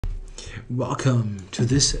Welcome to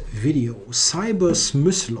this video,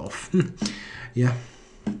 CyberSmyslov. Yeah,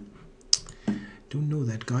 don't know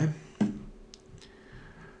that guy.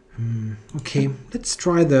 Okay, let's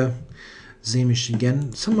try the Semisch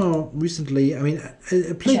again. Somehow recently, I mean,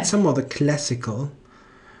 I played some of the classical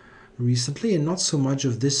recently, and not so much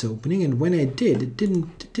of this opening. And when I did, it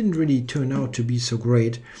didn't really turn out to be so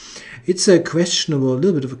great. It's a questionable, a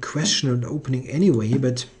little bit of a questionable opening anyway,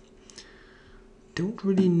 but don't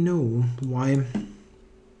really know why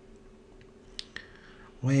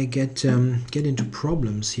I get into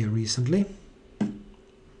problems here recently.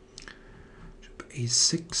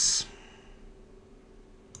 A6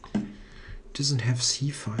 doesn't have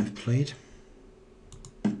C5 played.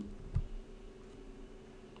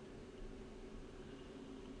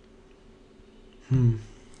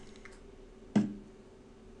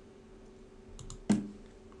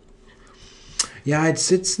 Yeah,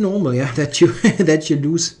 it's normal, yeah, that you that you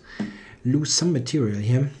lose some material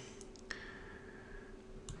here,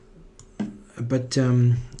 but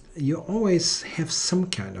you always have some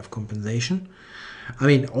kind of compensation. I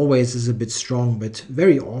mean, always is a bit strong, but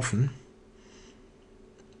very often.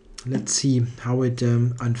 Let's see how it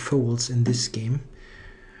unfolds in this game.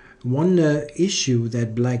 One issue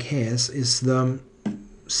that black has is the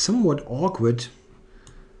somewhat awkward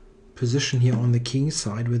position here on the king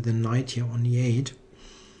side with the knight here on e8.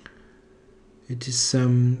 It is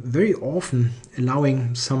very often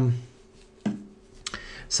allowing some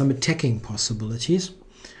attacking possibilities.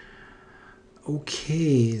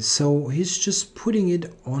 Okay, so he's just putting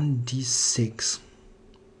it on d6.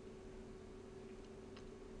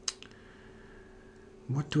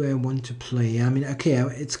 What do I want to play? I mean, okay,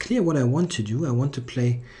 it's clear what I want to do. I want to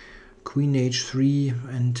play queen h3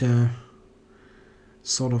 and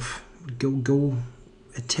sort of go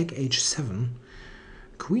attack h7.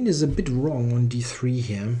 Queen is a bit wrong on d3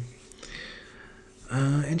 here,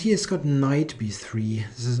 and he has got knight b3.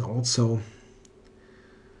 This is also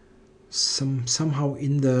somehow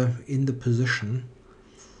in the position.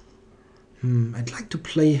 I'd like to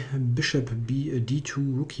play bishop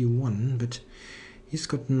d2 rook e1, but he's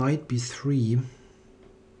got knight b3.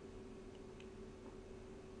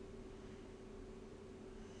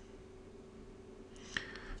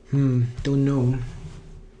 Don't know.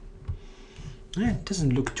 It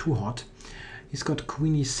doesn't look too hot. He's got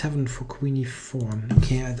queen e7 for queen e4.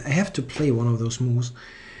 Okay, I have to play one of those moves.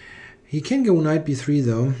 He can go knight b3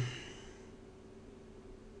 though.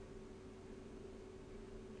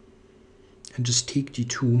 And just take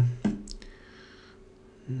d2.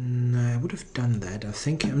 I would have done that, I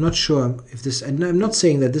think. I'm not sure if this... I'm not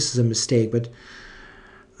saying that this is a mistake, but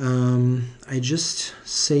I just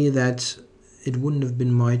say that it wouldn't have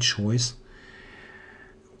been my choice.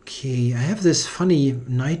 Okay, I have this funny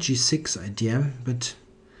knight g6 idea, but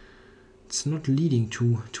it's not leading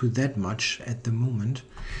to that much at the moment.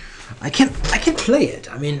 I can play it.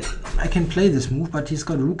 I mean, I can play this move, but he's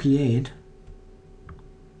got rook e8.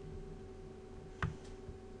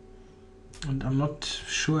 And I'm not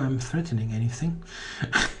sure I'm threatening anything.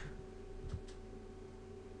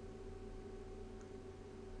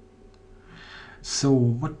 So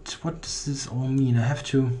what does this all mean? I have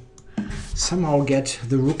to somehow get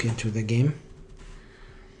the rook into the game.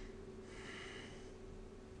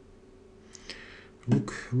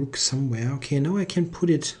 Rook somewhere. Okay, now I can put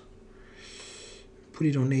it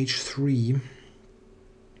on h3.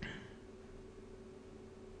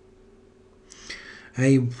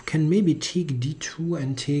 I can maybe take d2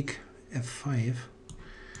 and take f5.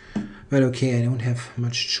 But okay, I don't have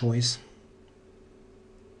much choice.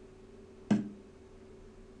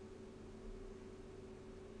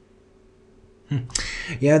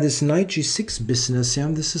 Yeah, this knight g6 business, yeah,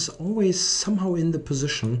 this is always somehow in the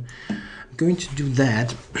position. I'm going to do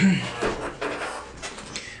that.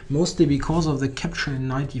 Mostly because of the capture in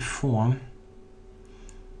knight e4.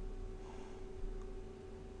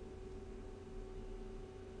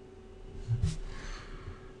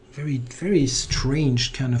 Very, very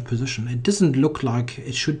strange kind of position. It doesn't look like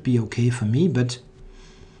it should be okay for me, but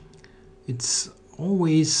it's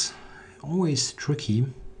always tricky.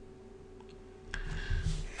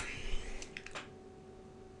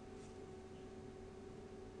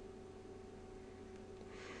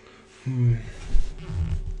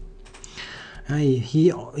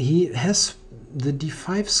 He has the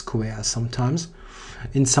d5 square sometimes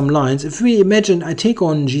in some lines. If we imagine I take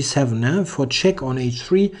on g7 for check on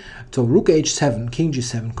h3, so rook h7, king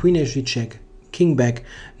g7, queen h3 check, king back,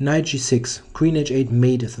 knight g6, queen h8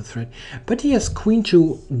 mate is the threat. But he has queen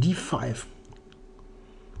to d5,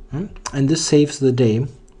 and this saves the day.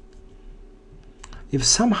 If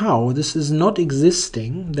somehow this is not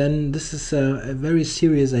existing, then this is a very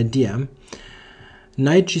serious idea.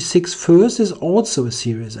 Knight g6 first is also a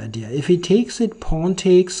serious idea. If he takes it, pawn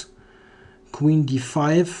takes, queen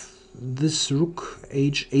d5, this rook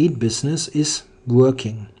h8 business is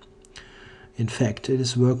working. In fact, it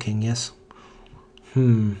is working, yes.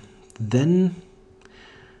 Then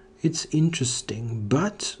it's interesting.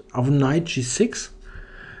 But of knight g6,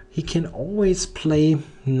 he can always play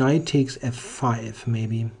knight takes f5,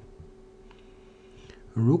 maybe.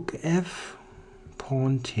 Rook f,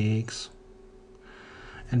 pawn takes,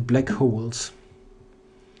 and black holds.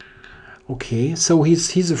 Okay, so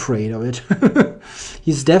he's afraid of it.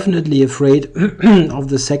 He's definitely afraid of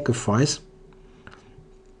the sacrifice.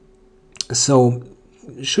 So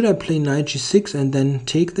should I play knight g6 and then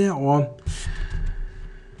take there, or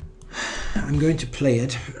I'm going to play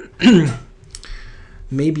it.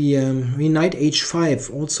 Maybe knight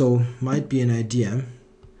h5 also might be an idea.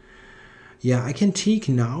 Yeah, I can take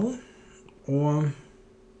now, or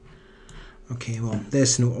okay, well,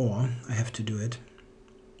 there's no or. I have to do it.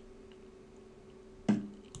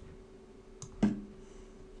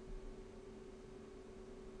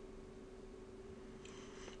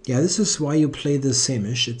 Yeah, this is why you play the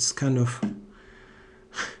Semisch. It's kind of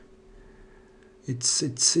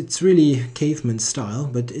it's really caveman style,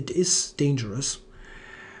 but it is dangerous.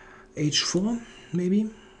 h4 maybe.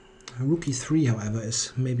 Rook e3, however,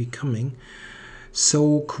 is maybe coming.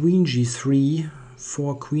 So queen g3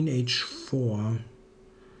 for queen h4.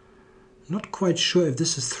 Not quite sure if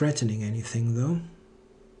this is threatening anything though.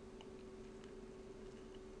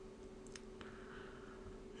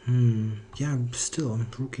 Yeah, still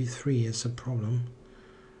rook e3 is a problem.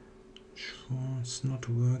 h4, it's not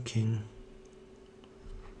working.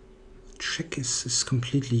 Check is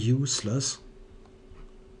completely useless.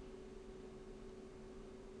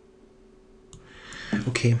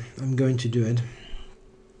 Okay, I'm going to do it.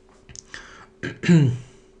 I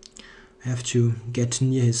have to get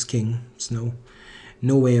near his king. There's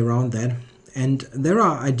no way around that. And there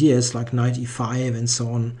are ideas like knight e5 and so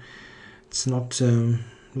on. It's not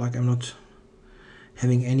like I'm not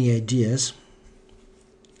having any ideas.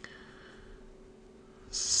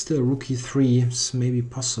 Still rook e3 is maybe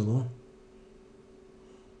possible.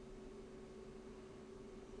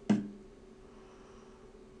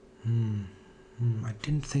 I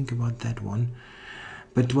didn't think about that one.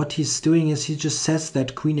 But what he's doing is he just says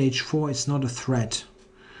that queen h4 is not a threat.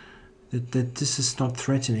 That this is not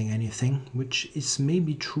threatening anything, which is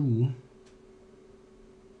maybe true.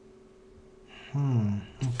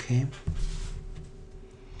 Okay.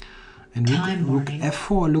 And rook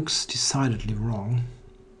f4 looks decidedly wrong.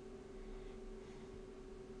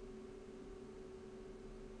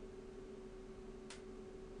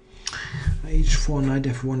 h4, knight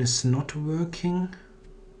f1 is not working.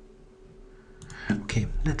 Okay,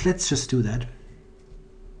 let's just do that.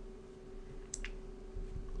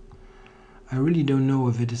 I really don't know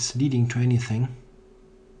if it is leading to anything.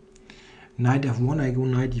 Knight f1, I go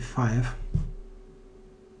knight e5.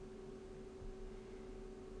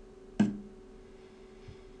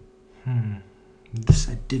 This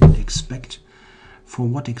I didn't expect. For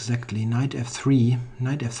what exactly? Knight f3.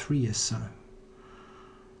 Knight f3 is...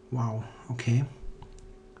 wow, okay.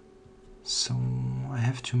 So I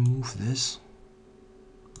have to move this.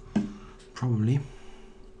 Probably.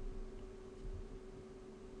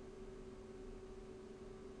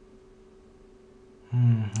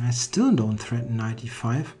 I still don't threaten knight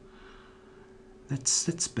e5.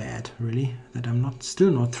 That's bad, really. That I'm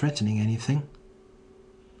still not threatening anything.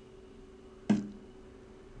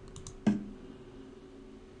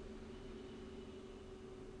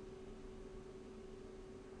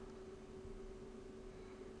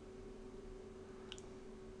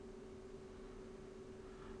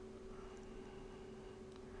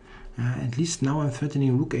 At least now I'm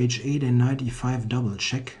threatening rook h8 and knight e5 double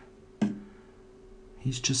check.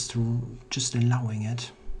 He's just allowing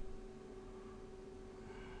it.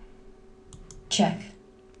 Check.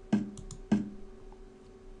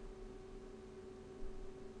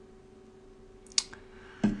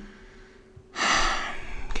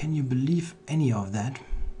 Can you believe any of that?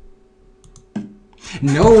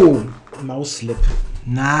 No! Mouse slip.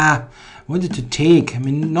 Nah, wanted to take. I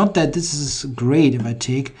mean, not that this is great if I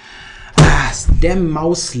take. Damn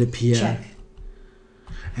mouse slip here. Check.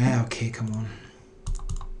 Okay, come on.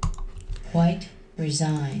 White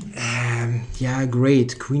resign. Yeah,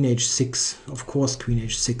 great. Queen h6. Of course, queen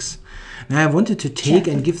h6. Now I wanted to take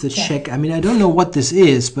and give the check. I mean, I don't know what this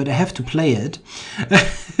is, but I have to play it.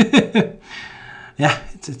 Yeah,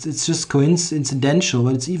 it's just coincidental,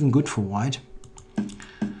 but it's even good for white.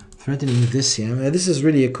 Threatening this, yeah. This is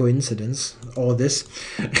really a coincidence, all this.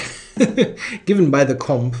 Given by the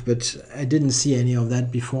comp, but I didn't see any of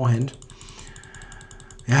that beforehand.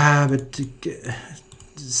 Yeah, but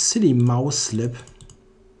silly mouse slip.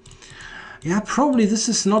 Yeah, probably this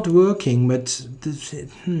is not working, but this,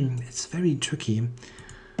 it's very tricky.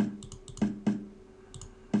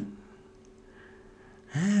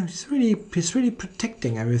 He's really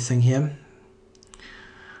protecting everything here.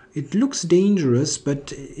 It looks dangerous,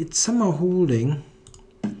 but it's somehow holding.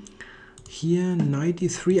 Here,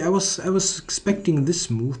 93. I was expecting this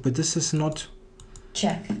move, but this is not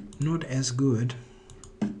not as good.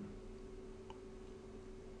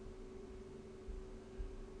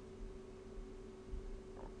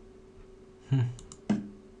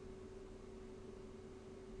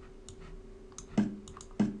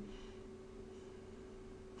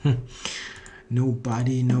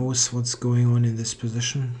 Nobody knows what's going on in this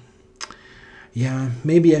position. Yeah,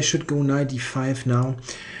 maybe I should go 95 now.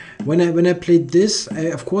 When I played this,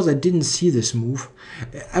 of course I didn't see this move.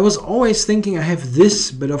 I was always thinking I have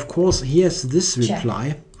this, but of course here's this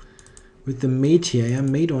reply with the mate here. Yeah,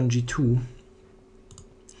 mate on g2.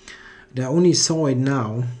 And I only saw it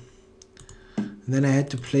now. And then I had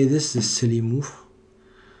to play this silly move.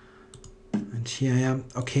 And here I am.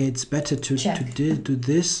 Okay, it's better to do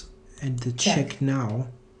this and the check now.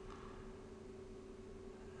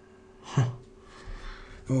 Huh.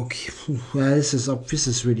 Okay, well, this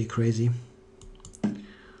is really crazy.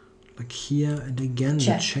 Like here and again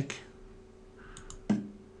the check.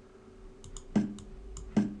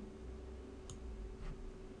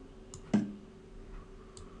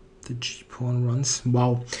 The G pawn runs.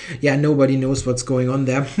 Wow. Yeah, nobody knows what's going on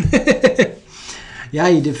there. Yeah,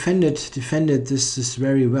 he defended this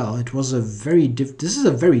very well. It was a very this is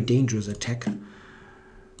a very dangerous attack.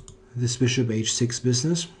 This bishop h6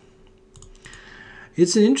 business.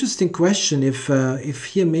 It's an interesting question if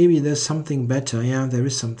here maybe there's something better. Yeah, there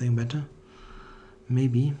is something better.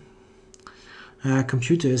 Maybe.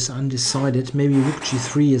 Computer is undecided. Maybe rook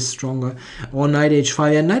g3 is stronger. Or knight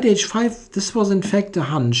h5. Yeah, knight h5, this was in fact a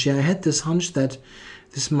hunch. Yeah, I had this hunch that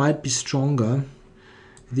this might be stronger.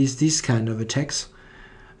 These kind of attacks.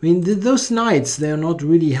 I mean, those knights, they're not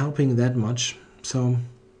really helping that much. So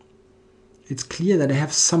it's clear that I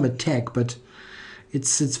have some attack, but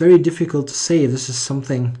it's very difficult to say if this is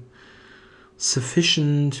something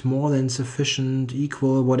sufficient, more than sufficient,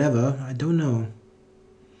 equal, whatever. I don't know.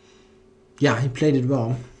 Yeah, he played it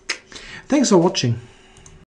well. Thanks for watching.